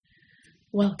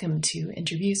Welcome to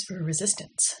Interviews for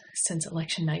Resistance. Since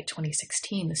election night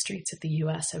 2016, the streets of the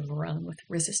U.S. have rung with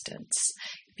resistance.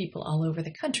 People all over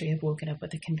the country have woken up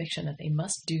with the conviction that they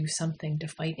must do something to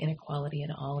fight inequality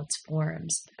in all its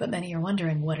forms. But many are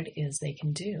wondering what it is they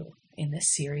can do. In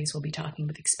this series, we'll be talking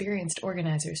with experienced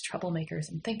organizers, troublemakers,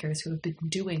 and thinkers who have been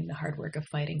doing the hard work of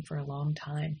fighting for a long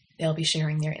time. They'll be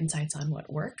sharing their insights on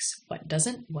what works, what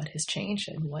doesn't, what has changed,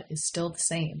 and what is still the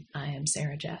same. I am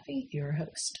Sarah Jaffe, your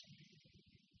host.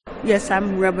 Yes,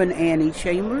 I'm Reverend Annie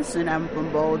Chambers, and I'm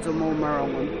from Baltimore,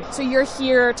 Maryland. So you're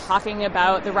here talking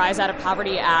about the Rise Out of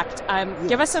Poverty Act.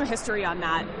 Give us some history on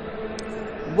that.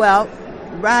 Well,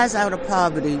 Rise Out of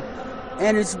Poverty,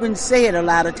 and it's been said a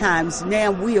lot of times,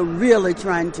 now we are really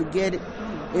trying to get it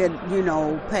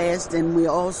passed, and we're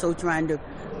also trying to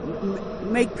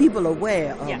make people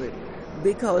aware of it.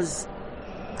 Because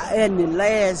in the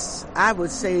last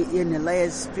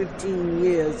 15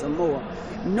 years or more,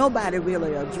 nobody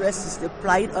really addresses the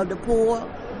plight of the poor.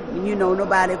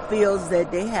 Nobody feels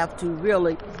that they have to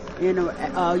really,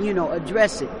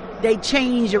 address it. They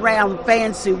change around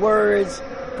fancy words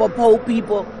for poor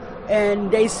people, and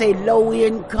they say low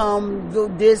income, do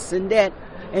this and that,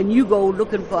 and you go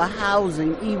looking for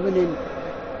housing,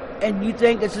 and you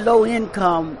think it's low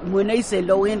income. When they say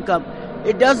low income,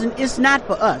 it's not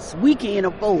for us. We can't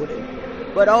afford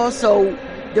it. But also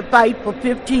the fight for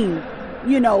 15.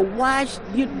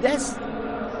 That's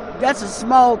a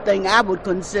small thing I would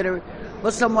consider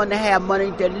for someone to have money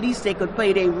that at least they could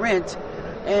pay their rent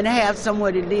and have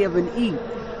somewhere to live and eat.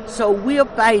 So we're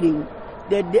fighting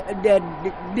that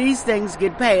these things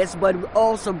get passed, but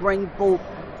also bring forth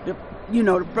the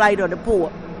plight of the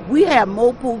poor. We have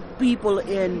more poor people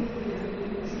in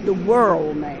the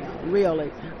world now,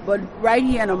 really, but right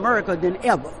here in America than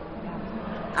ever.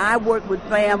 I work with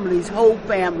families, whole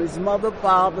families, mother,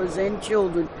 fathers, and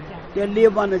children that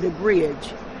live under the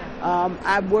bridge.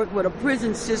 I work with a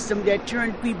prison system that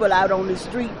turned people out on the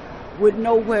street with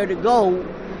nowhere to go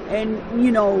and,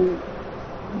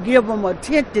 give them a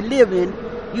tent to live in.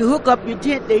 You hook up your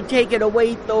tent, they take it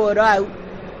away, throw it out.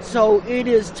 So it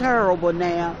is terrible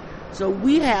now. So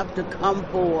we have to come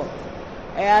forth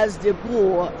as the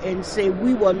poor and say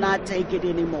we will not take it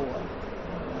anymore.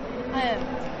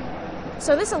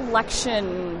 So this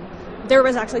election, there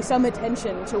was actually some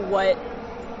attention to what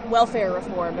welfare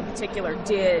reform in particular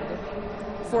did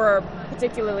for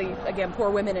particularly, again,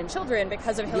 poor women and children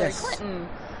because of Hillary Clinton,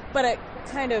 but it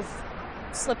kind of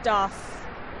slipped off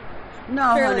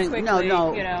fairly quickly.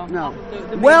 No.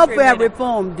 The welfare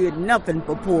reform did nothing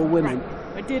for poor women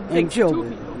and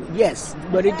children. Yes,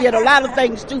 but it did a lot of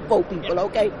things to poor people,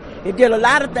 okay? It did a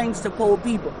lot of things to poor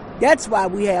people. That's why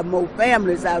we have more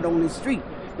families out on the street.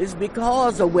 It's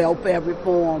because of welfare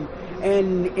reform,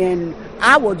 and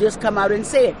I will just come out and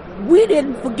say it. We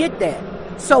didn't forget that.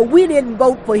 So we didn't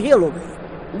vote for Hillary.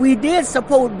 We did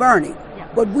support Bernie,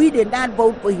 but we did not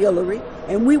vote for Hillary,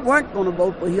 and we weren't going to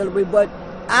vote for Hillary, but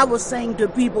I was saying to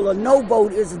people a no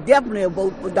vote is definitely a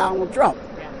vote for Donald Trump.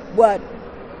 But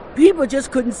people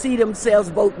just couldn't see themselves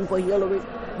voting for Hillary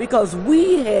because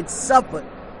we had suffered,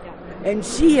 and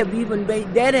she have even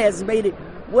has made it.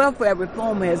 Welfare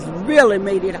reform has really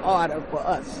made it harder for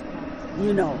us,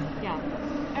 Yeah.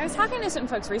 I was talking to some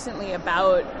folks recently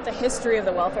about the history of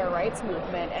the welfare rights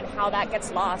movement and how that gets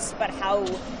lost, but how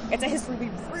it's a history we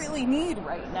really need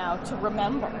right now to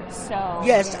remember. So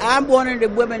yes, I'm one of the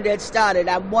women that started.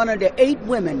 I'm one of the 8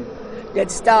 women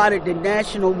that started the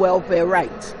National Welfare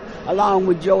Rights, along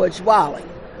with George Wally,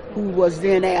 who was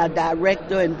then our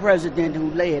director and president who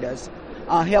led us.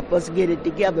 Help us get it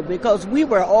together because we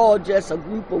were all just a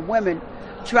group of women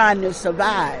trying to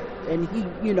survive. And he,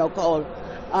 called.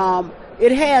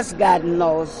 It has gotten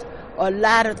lost. A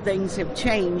lot of things have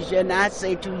changed, and I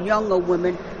say to younger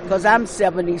women, because I'm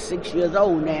 76 years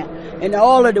old now, and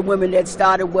all of the women that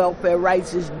started welfare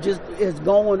rights is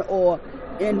going or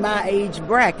in my age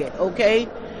bracket, okay?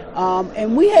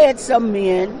 And we had some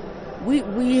men.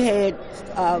 We had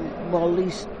at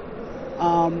least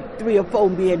 3 or 4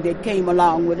 men that came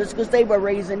along with us because they were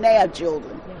raising their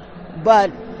children.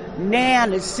 But now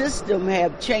the system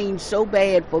have changed so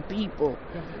bad for people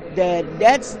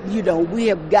that's we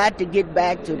have got to get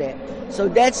back to that. So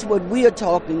that's what we are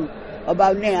talking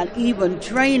about now, even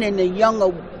training the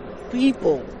younger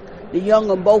people,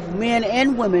 both men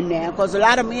and women now, because a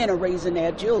lot of men are raising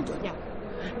their children.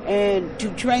 And to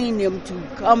train them to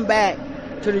come back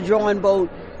to the drawing board,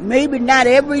 maybe not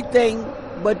everything,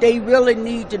 but they really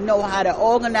need to know how to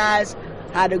organize,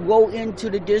 how to go into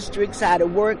the districts, how to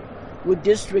work with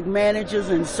district managers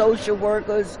and social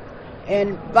workers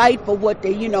and fight for what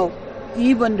they,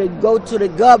 even to go to the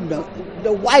governor,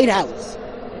 the White House.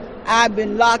 I've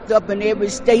been locked up in every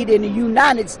state in the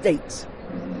United States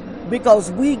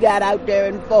because we got out there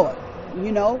and fought,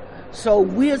 you know. So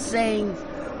we're saying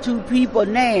to people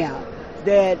now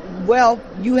that, well,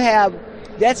 you have,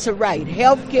 that's a right.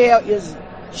 Healthcare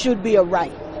should be a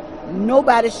right.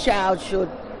 Nobody's child should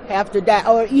have to die,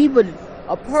 or even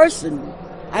a person.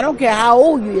 I don't care how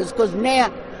old you is, because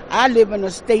now I live in a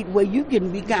state where you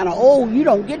can be kind of old, you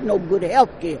don't get no good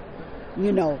health care,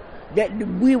 you know. That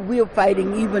we're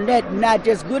fighting even that, not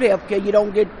just good health care. You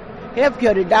don't get health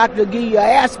care, the doctor give you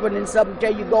aspirin and something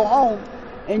till you go home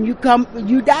and you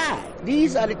die.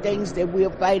 These are the things that we're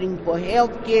fighting for: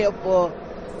 health care for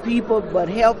people, but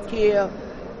health care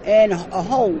and a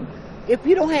home. If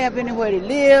you don't have anywhere to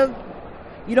live,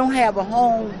 you don't have a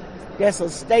home that's a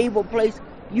stable place,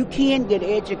 you can't get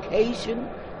education,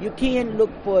 you can't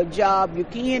look for a job, you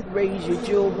can't raise your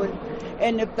children.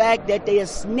 And the fact that they are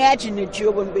snatching the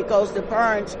children because the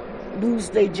parents lose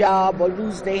their job or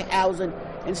lose their housing,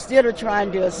 instead of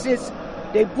trying to assist,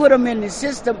 they put them in the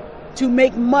system to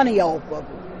make money off of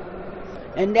them.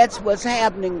 And that's what's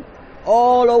happening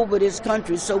all over this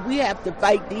country. So we have to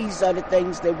fight. These are the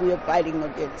things that we are fighting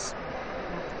against.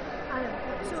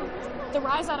 So the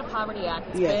Rise Out of Poverty Act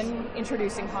has been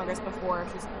introduced in Congress before.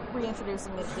 She's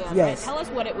reintroducing it again. Yes. Right? Tell us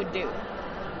what it would do.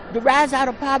 The Rise Out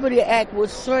of Poverty Act would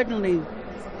certainly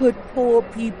put poor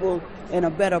people in a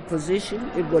better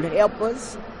position. It would help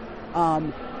us.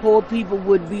 Poor people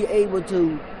would be able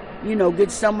to, you know, get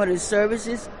some of the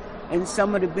services and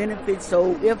some of the benefits.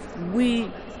 So if we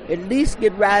at least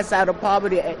get Rise Out of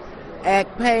Poverty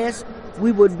Act passed,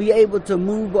 we would be able to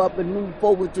move up and move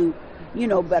forward to, you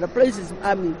know, better places.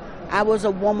 I mean, I was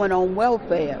a woman on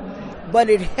welfare, but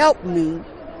it helped me.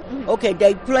 Okay,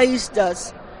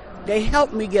 they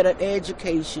helped me get an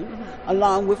education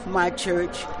along with my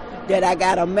church, that I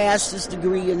got a master's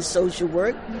degree in social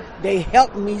work. They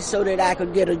helped me so that I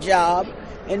could get a job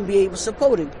and be able to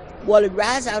support it. Well, the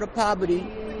Rise Out of Poverty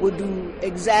will do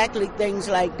exactly things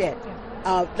like that.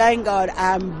 Thank God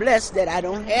I'm blessed that I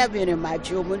don't have any of my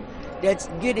children that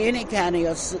get any kind of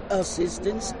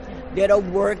assistance, that are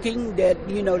working, that,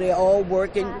 you know, they're all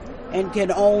working and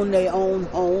can own their own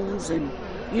homes, and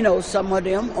you know, some of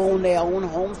them own their own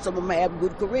homes, some of them have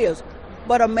good careers.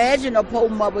 But imagine a poor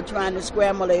mother trying to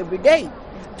scramble every day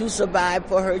to survive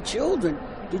for her children,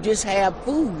 to just have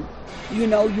food. You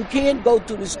know, you can't go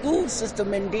to the school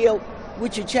system and deal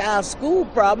with your child's school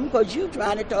problem because you're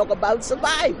trying to talk about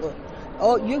survival.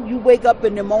 Or you wake up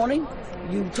in the morning,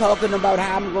 you talking about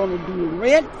how I'm going to do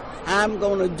rent, how I'm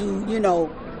going to do, you know,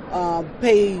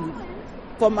 pay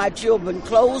for my children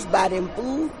clothes, buy them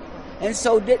food. And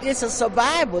so it's a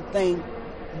survival thing.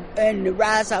 And the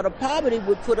Rise Out of Poverty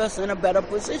would put us in a better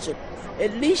position.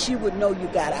 At least you would know you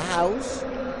got a house.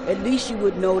 At least you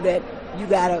would know that you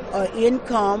got an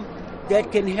income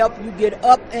that can help you get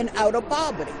up and out of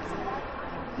poverty.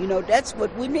 You know, that's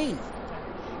what we need.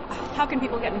 How can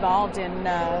people get involved in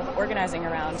organizing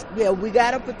around? Yeah, we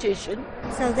got a petition.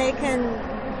 So they can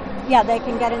get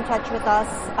in touch with us.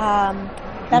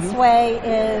 Best way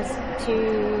is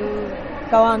to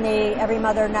go on the Every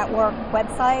Mother Network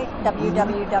website,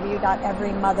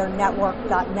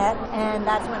 www.everymothernetwork.net, and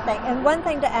that's one thing. And one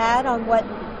thing to add on what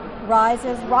Rise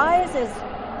is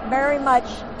very much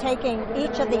taking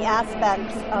each of the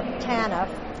aspects of TANF,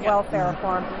 welfare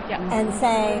reform, and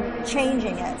saying,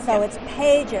 changing it. So it's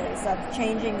pages of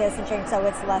changing this and changing, so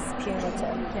it's less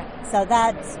punitive. So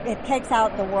it takes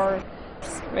out the word.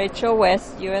 Rachel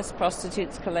West, U.S.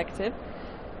 Prostitutes Collective.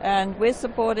 And we're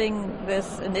supporting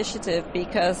this initiative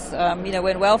because,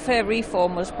 when welfare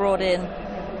reform was brought in,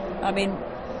 I mean,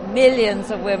 millions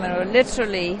of women were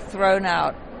literally thrown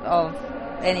out of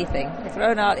anything,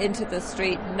 thrown out into the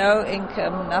street, no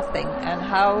income, nothing. And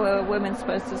how are women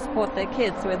supposed to support their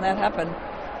kids when that happened?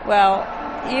 Well,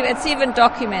 it's even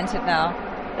documented now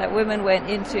that women went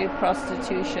into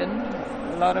prostitution.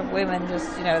 A lot of women just,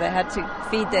 they had to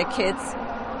feed their kids.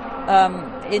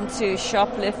 Into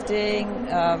shoplifting,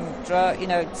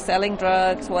 selling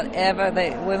drugs, whatever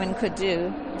women could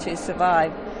do to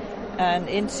survive, and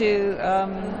into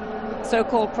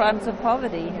so-called crimes of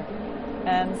poverty.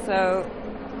 And so,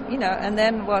 and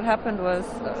then what happened was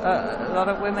a lot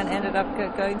of women ended up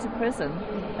going to prison.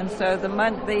 And so the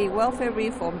welfare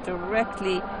reform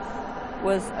directly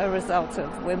was a result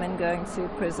of women going to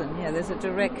prison. There's a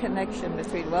direct connection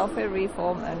between welfare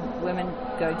reform and women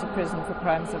going to prison for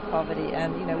crimes of poverty.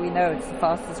 And, we know it's the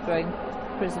fastest growing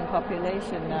prison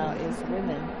population now is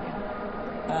women.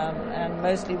 And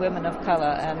mostly women of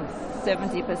color, and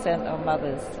 70% are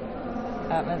mothers.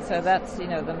 And so that's,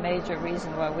 the major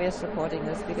reason why we're supporting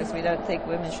this, because we don't think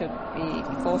women should be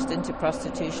forced into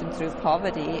prostitution through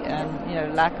poverty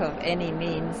and, lack of any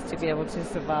means to be able to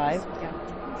survive.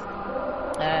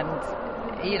 And,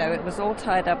 it was all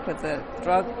tied up with the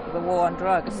war on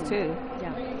drugs too.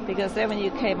 Because then when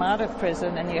you came out of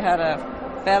prison and you had a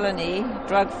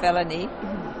drug felony,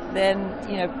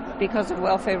 then, because of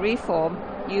welfare reform,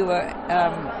 you were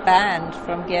banned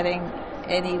from getting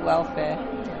any welfare.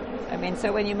 I mean,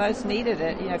 so when you most needed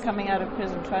it, coming out of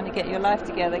prison, trying to get your life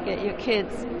together, get your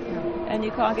kids, and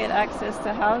you can't get access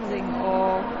to housing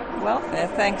or welfare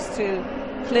thanks to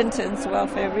Clinton's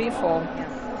welfare reform.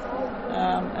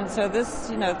 And so this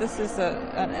is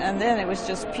and then it was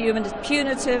just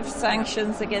punitive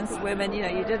sanctions against women. You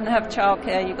didn't have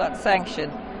childcare, you got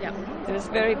sanctioned. It was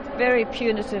very, very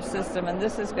punitive system, and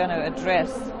this is going to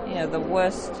address, the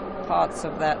worst parts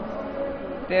of that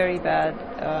very bad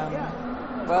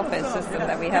welfare system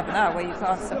that we have now, where you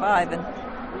can't survive. And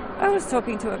I was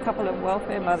talking to a couple of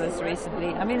welfare mothers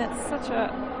recently. I mean, it's such a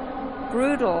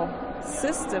brutal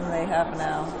system they have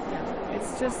now.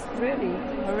 It's just really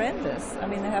horrendous. I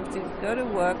mean, they have to go to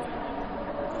work,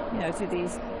 to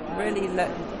these really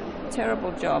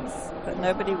terrible jobs that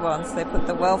nobody wants. They put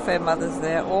the welfare mothers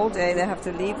there all day. They have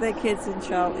to leave their kids in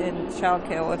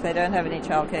childcare, or if they don't have any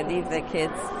childcare, leave their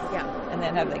kids, and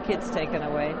then have their kids taken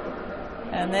away.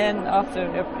 And then after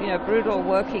a brutal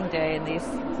working day in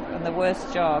the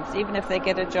worst jobs, even if they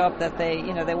get a job that they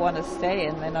want to stay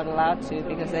in, they're not allowed to,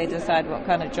 because they decide what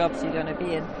kind of jobs you're going to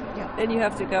be in. Then you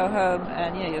have to go home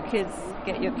and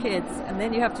get your kids, and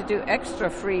then you have to do extra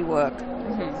free work,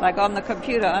 like on the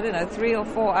computer. I don't know, 3 or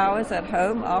 4 hours at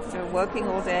home after working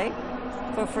all day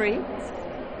for free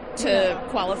to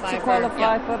qualify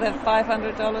for the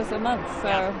 $500 a month.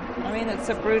 So I mean, it's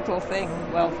a brutal thing,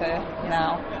 welfare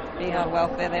now. Being on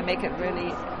welfare, they make it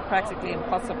really practically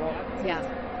impossible.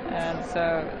 And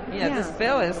so, this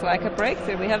bill is like a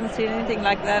breakthrough. We haven't seen anything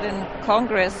like that in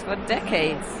Congress for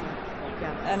decades.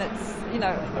 And it's,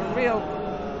 a real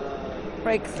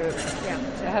breakthrough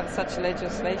to have such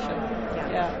legislation.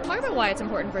 Talk about why it's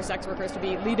important for sex workers to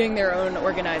be leading their own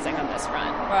organizing on this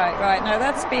front. Right. No,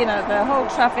 that's been the whole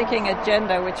trafficking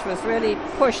agenda, which was really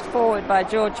pushed forward by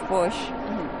George Bush.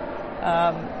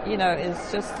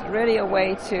 Is just really a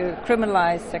way to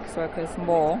criminalize sex workers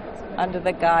more under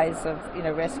the guise of,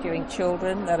 rescuing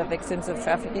children that are victims of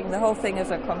trafficking. The whole thing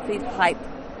is a complete hype,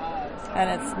 and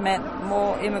it's meant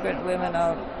more immigrant women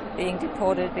are being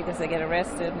deported because they get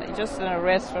arrested. Just an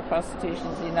arrest for prostitution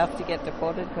is enough to get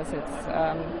deported, because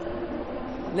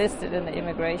it's listed in the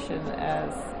immigration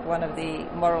as one of the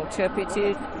moral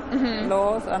turpitude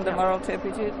laws, under moral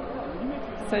turpitude.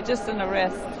 So just an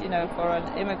arrest, for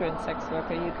an immigrant sex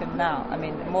worker, you can now,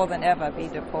 more than ever, be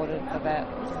deported for that.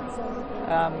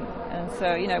 And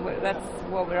so, that's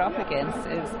what we're up against,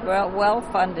 is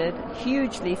well-funded,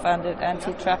 hugely funded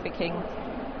anti-trafficking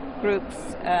groups,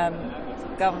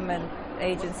 government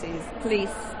agencies,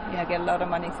 police, get a lot of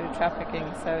money through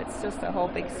trafficking. So it's just a whole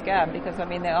big scam, because,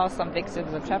 there are some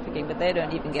victims of trafficking, but they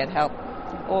don't even get help.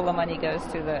 All the money goes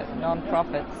to the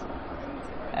non-profits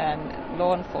and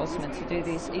law enforcement to do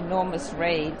these enormous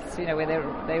raids, where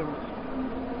they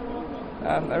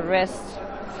arrest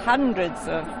hundreds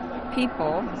of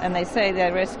people, and they say they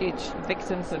rescue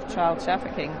victims of child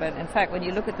trafficking, but in fact, when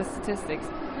you look at the statistics,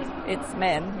 it's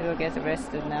men who get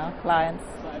arrested now, clients,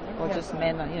 or just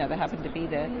men, that happen to be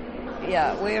there.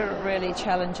 Yeah, we're really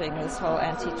challenging this whole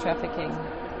anti-trafficking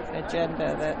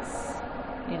agenda that's,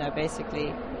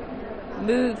 basically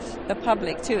moved the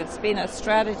public too. It's been a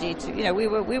strategy to, we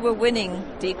were winning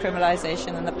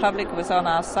decriminalization, and the public was on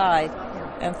our side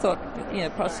and thought,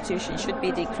 prostitution should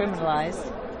be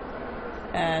decriminalized.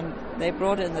 And they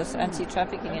brought in this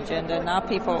anti-trafficking agenda. Now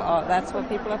that's what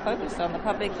people are focused on. The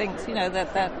public thinks,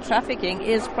 that trafficking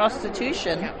is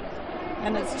prostitution,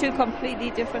 and it's two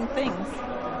completely different things.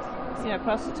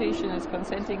 Prostitution is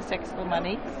consenting sex for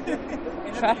money.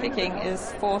 Trafficking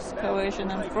is force, coercion,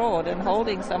 and fraud, and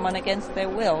holding someone against their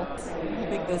will. I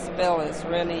think this bill is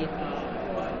really,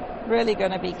 really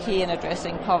going to be key in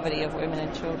addressing poverty of women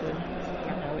and children,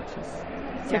 which is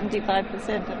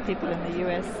 75% of people in the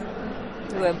U.S.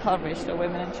 who are impoverished are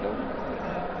women and children.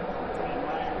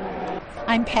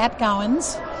 I'm Pat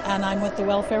Gowans, and I'm with the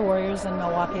Welfare Warriors in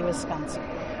Milwaukee, Wisconsin.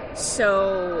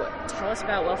 So tell us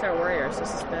about Welfare Warriors. This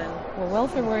has been... Well,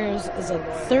 Welfare Warriors is a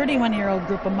 31-year-old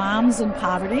group of moms in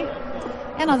poverty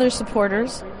and other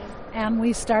supporters, and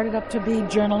we started up to be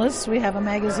journalists. We have a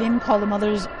magazine called The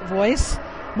Mother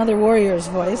Warrior's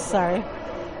Voice,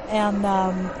 and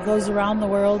goes around the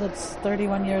world. It's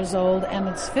 31 years old, and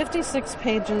it's 56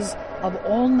 pages of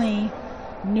only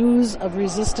news of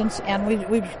resistance, and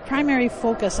we primary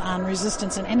focus on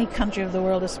resistance in any country of the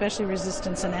world, especially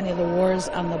resistance in any of the wars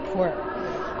on the poor.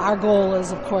 Our goal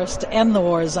is, of course, to end the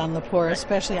wars on the poor,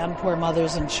 especially on poor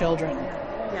mothers and children.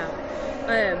 Yeah.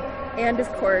 And,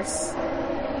 of course,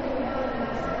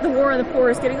 the war on the poor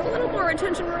is getting a little more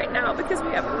attention right now because we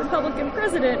have a Republican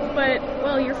president, but,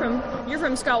 well, you're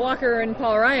from Scott Walker and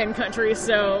Paul Ryan country,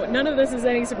 so none of this is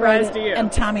any surprise to you.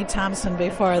 And Tommy Thompson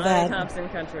before that. Tommy Thompson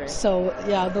country. So,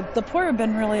 yeah, the poor have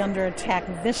been really under attack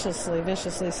viciously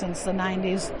since the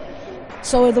 90s.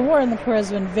 So the war on the poor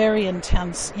has been very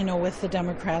intense, with the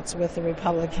Democrats, with the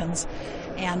Republicans,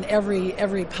 and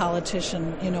every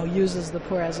politician, uses the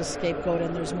poor as a scapegoat,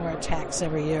 and there's more attacks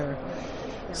every year.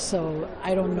 So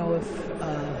I don't know if,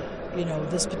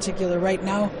 this particular right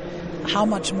now, how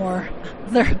much more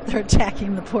they're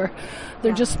attacking the poor.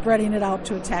 They're just spreading it out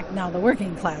to attack now the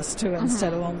working class too,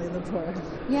 instead of only the poor.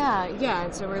 Yeah.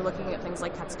 And so we're looking at things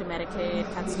like cuts to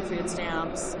Medicaid, cuts to food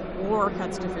stamps, or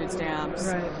cuts to food stamps.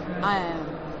 Right.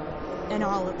 And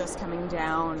all of this coming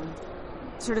down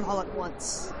sort of all at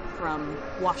once from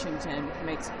Washington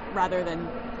rather than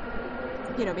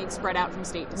being spread out from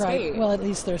state to state. Well, at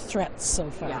least there are threats so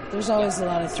far. Yeah. There's always a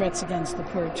lot of threats against the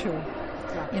poor, too.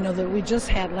 Yeah. That we just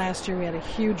had last year, we had a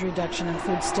huge reduction in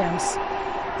food stamps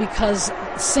because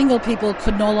single people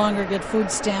could no longer get food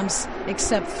stamps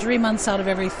except 3 months out of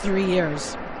every 3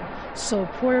 years. So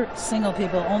poor single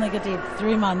people only get to eat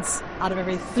 3 months out of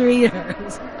every 3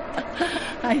 years.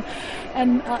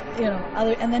 And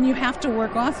then you have to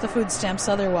work off the food stamps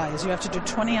otherwise. You have to do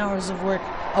 20 hours of work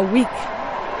a week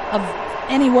of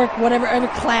any work, whatever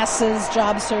classes,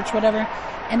 job search, whatever.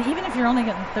 And even if you're only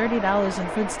getting $30 in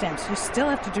food stamps, you still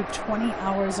have to do 20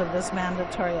 hours of this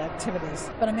mandatory activities.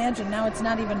 But imagine, now it's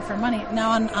not even for money.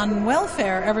 Now on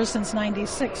welfare, ever since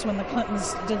 96, when the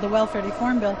Clintons did the welfare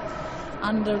reform bill,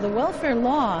 under the welfare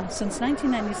law, since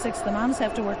 1996, the moms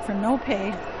have to work for no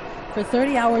pay for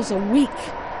 30 hours a week,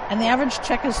 and the average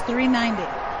check is $3.90.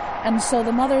 And so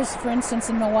the mothers, for instance,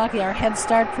 in Milwaukee, our Head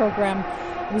Start program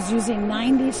was using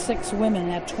 96 women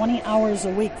at 20 hours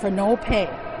a week for no pay.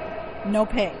 No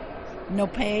pay. No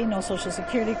pay, no Social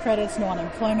Security credits, no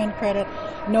unemployment credit,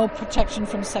 no protection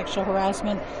from sexual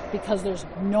harassment, because there's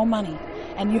no money.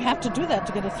 And you have to do that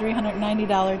to get a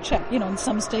 $390 check. In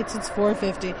some states it's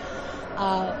 $450,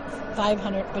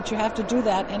 $500, but you have to do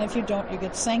that, and if you don't, you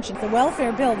get sanctioned. The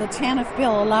welfare bill, the TANF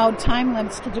bill, allowed time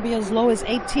limits to be as low as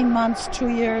 18 months, 2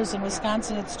 years. In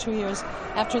Wisconsin, it's 2 years.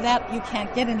 After that, you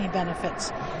can't get any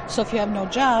benefits. So if you have no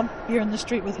job, you're in the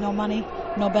street with no money,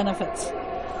 no benefits.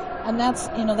 And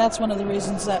that's one of the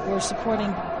reasons that we're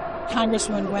supporting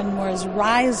Congresswoman Gwen Moore's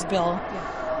RISE bill,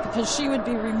 because she would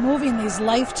be removing these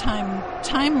lifetime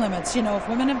time limits. If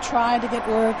women have tried to get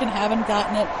work and haven't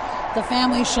gotten it, the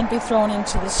family shouldn't be thrown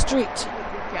into the street.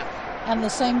 Yeah. And the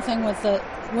same thing with the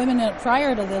women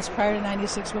prior to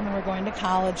 96, women were going to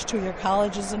college, 2-year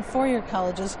colleges and 4-year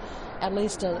colleges, at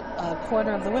least a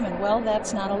quarter of the women. Well,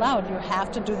 that's not allowed. You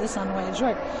have to do this unwaged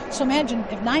work. So imagine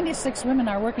if 96 women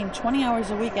are working 20 hours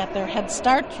a week at their Head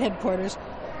Start headquarters,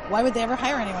 why would they ever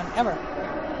hire anyone? Ever.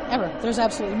 There's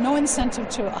absolutely no incentive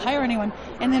to hire anyone.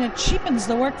 And then it cheapens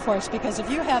the workforce, because if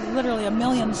you have literally 1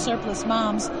 million surplus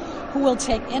moms who will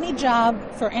take any job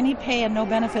for any pay and no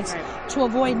benefits to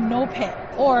avoid no pay,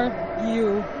 or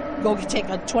you go take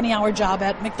a 20-hour job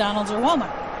at McDonald's or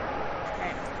Walmart.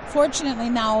 Fortunately,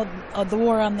 now the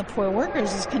war on the poor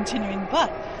workers is continuing, but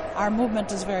our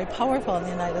movement is very powerful in the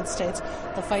United States.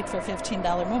 The Fight for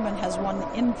 $15 movement has won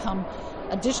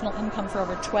additional income for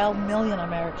over 12 million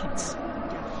Americans.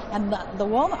 And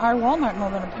our Walmart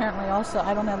movement apparently also,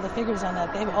 I don't have the figures on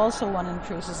that, they've also won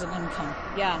increases in income.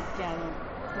 Yeah.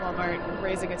 Walmart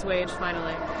raising its wage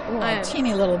finally. A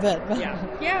teeny little bit. But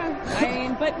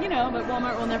but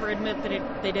Walmart will never admit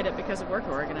that they did it because of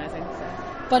worker organizing. So.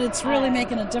 But it's really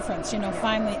making a difference,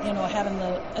 finally, having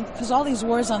because all these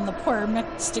wars on the poor are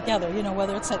mixed together,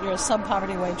 whether it's that you're a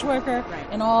sub-poverty wage worker,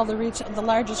 and all the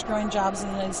largest growing jobs in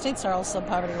the United States are all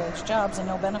sub-poverty wage jobs and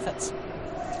no benefits.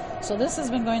 So this has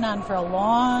been going on for a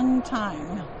long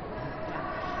time.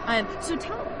 So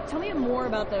tell me more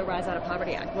about the Rise Out of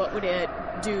Poverty Act. What would it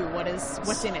do?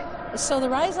 What's in it? So the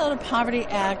Rise Out of Poverty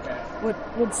Act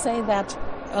would say that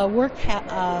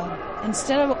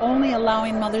instead of only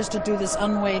allowing mothers to do this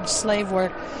unwaged slave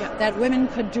work, that women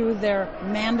could do their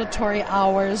mandatory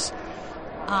hours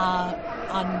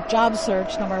on job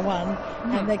search, number one,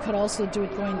 and they could also do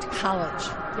it going to college.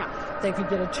 They could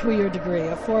get a 2-year degree,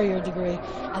 a 4-year degree,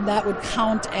 and that would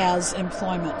count as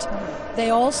employment. They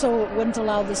also wouldn't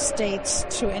allow the states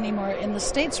to anymore. In the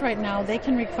states right now, they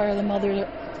can require the mother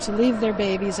to leave their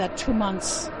babies at 2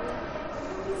 months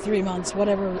 3 months,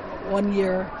 whatever, 1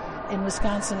 year. In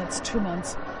Wisconsin, it's 2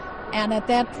 months. And at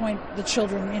that point, the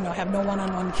children, have no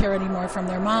one-on-one care anymore from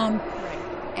their mom.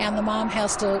 And the mom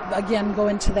has to, again, go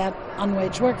into that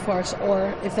unwaged workforce,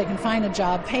 or if they can find a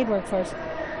job, paid workforce.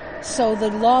 So the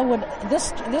law would,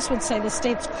 this would say the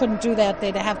states couldn't do that.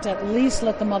 They'd have to at least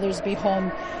let the mothers be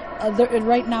home.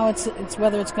 Right now, it's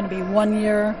whether it's going to be 1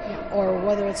 year or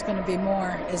whether it's going to be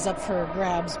more is up for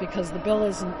grabs, because the bill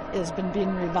has been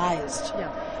being revised. Yeah.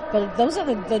 But those are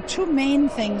the two main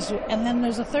things. And then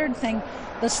there's a third thing.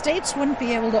 The states wouldn't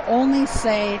be able to only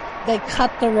say they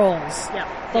cut the rolls. Yeah.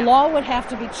 The law would have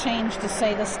to be changed to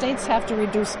say the states have to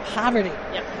reduce poverty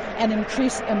and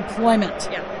increase employment.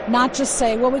 Yeah. Not just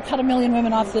say, well, we cut 1 million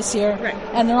women off this year,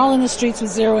 and they're all in the streets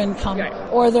with zero income,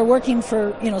 or they're working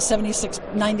for 96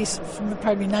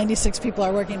 people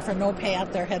are working for no pay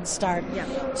at their Head Start.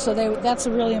 Yeah. So that's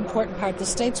a really important part. The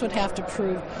states would have to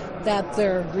prove that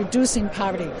they're reducing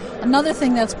poverty. Another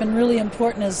thing that's been really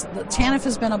important is that TANF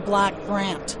has been a block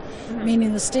grant,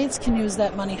 meaning the states can use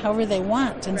that money however they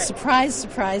want. And surprise,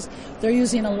 surprise, they're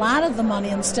using a lot of the money,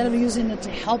 instead of using it to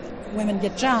help women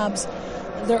get jobs,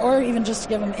 or even just to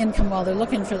give them income while they're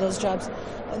looking for those jobs,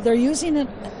 they're using it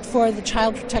for the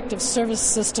Child Protective Service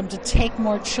system to take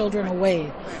more children away.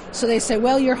 So they say,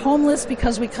 well, you're homeless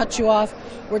because we cut you off.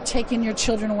 We're taking your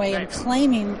children away, and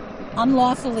claiming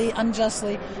unlawfully,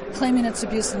 unjustly, claiming it's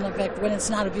abuse and neglect when it's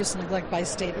not abuse and neglect by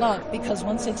state law. Because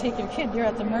once they take your kid, you're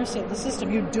at the mercy of the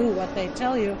system. You do what they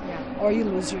tell you, or you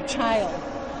lose your child.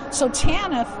 So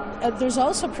TANF, there's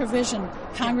also provision,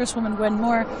 Congresswoman Gwen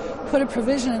Moore put a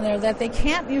provision in there that they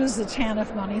can't use the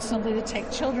TANF money simply to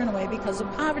take children away because of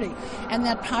poverty. And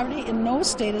that poverty in no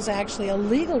state is actually a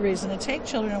legal reason to take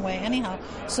children away anyhow,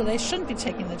 so they shouldn't be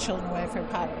taking the children away for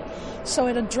poverty. So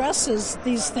it addresses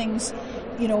these things,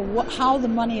 how the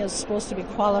money is supposed to be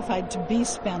qualified to be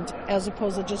spent, as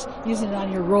opposed to just using it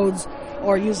on your roads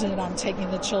or using it on taking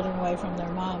the children away from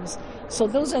their moms. So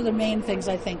those are the main things,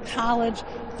 I think. College,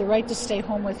 the right to stay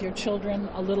home with your children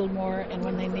a little more, and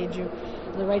when they need you,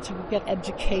 the right to get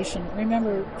education.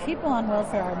 Remember, people on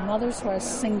welfare are mothers who are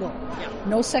single.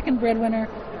 No second breadwinner,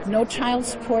 no child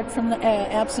support from the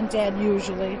absent dad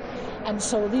usually. And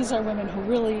so these are women who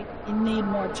really need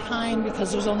more time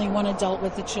because there's only one adult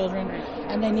with the children,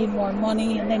 and they need more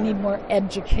money, and they need more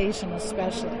education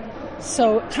especially.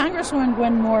 So Congresswoman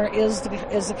Gwen Moore is the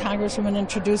Congresswoman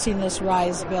introducing this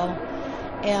RISE bill,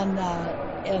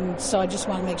 and so I just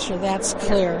want to make sure that's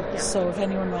clear. So if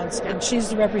anyone wants, and she's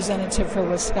the representative for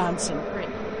Wisconsin.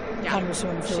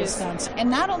 Congresswoman for Wisconsin. And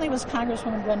not only was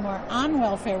Congresswoman Gwen Moore on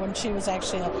welfare when she was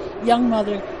actually a young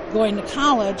mother going to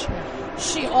college,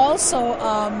 she also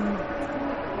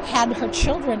had her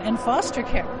children in foster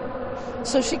care.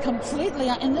 So she completely,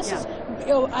 and this is,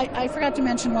 I forgot to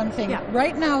mention one thing.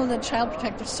 Right now, the Child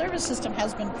Protective Service system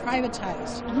has been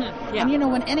privatized.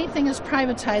 And when anything is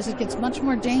privatized, it gets much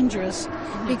more dangerous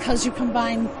because you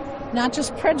combine not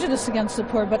just prejudice against the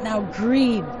poor, but now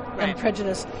greed and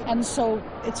prejudice. And so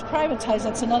it's privatized.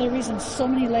 That's another reason so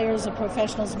many layers of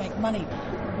professionals make money.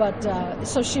 But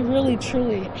so she really,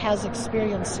 truly has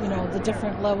experienced, the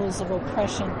different levels of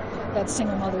oppression that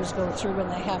single mothers go through when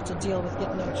they have to deal with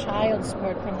getting their child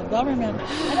support from the government.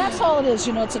 And that's all it is,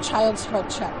 it's a child support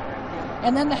check.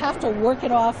 And then they have to work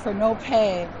it off for no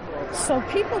pay. So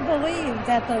people believe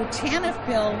that the TANF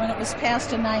bill, when it was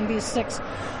passed in 96,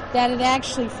 that it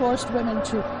actually forced women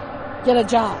to get a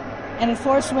job, and it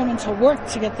forced women to work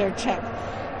to get their check.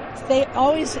 They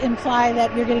always imply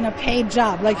that you're getting a paid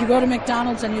job, like you go to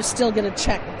McDonald's and you still get a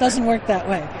check. It doesn't work that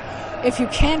way. If you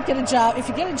can't get a job, if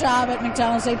you get a job at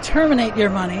McDonald's, they terminate your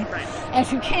money. And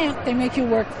if you can't, they make you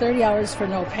work 30 hours for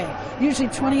no pay. Usually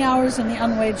 20 hours in the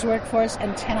unwaged workforce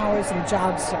and 10 hours in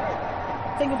job search.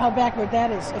 Think of how backward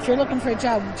that is. If you're looking for a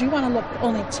job, do you want to look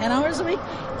only 10 hours a week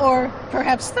or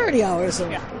perhaps 30 hours a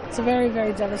week? It's a very,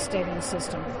 very devastating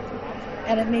system.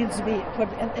 And it needs to be put,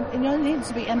 and it needs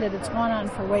to be ended. It's gone on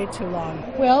for way too long.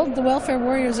 Well, the Welfare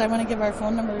Warriors, I want to give our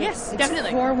phone number. Yes, it's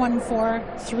definitely.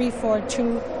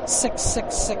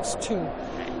 414-342-6662.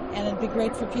 And it'd be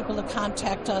great for people to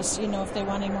contact us, if they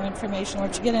want any more information or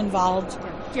to get involved.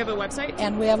 Do you have a website?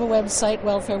 And we have a website,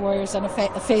 Welfare Warriors, and a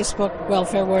Facebook,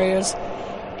 Welfare Warriors.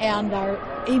 And our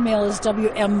email is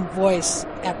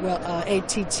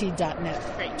wmvoice@att.net.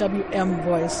 Great.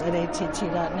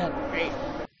 wmvoice@att.net. Great.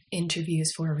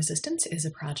 Interviews for Resistance is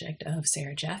a project of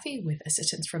Sarah Jaffe with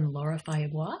assistance from Laura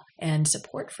Fayebois and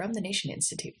support from the Nation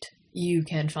Institute. You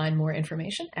can find more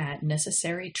information at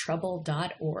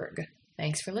necessarytrouble.org.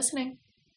 Thanks for listening.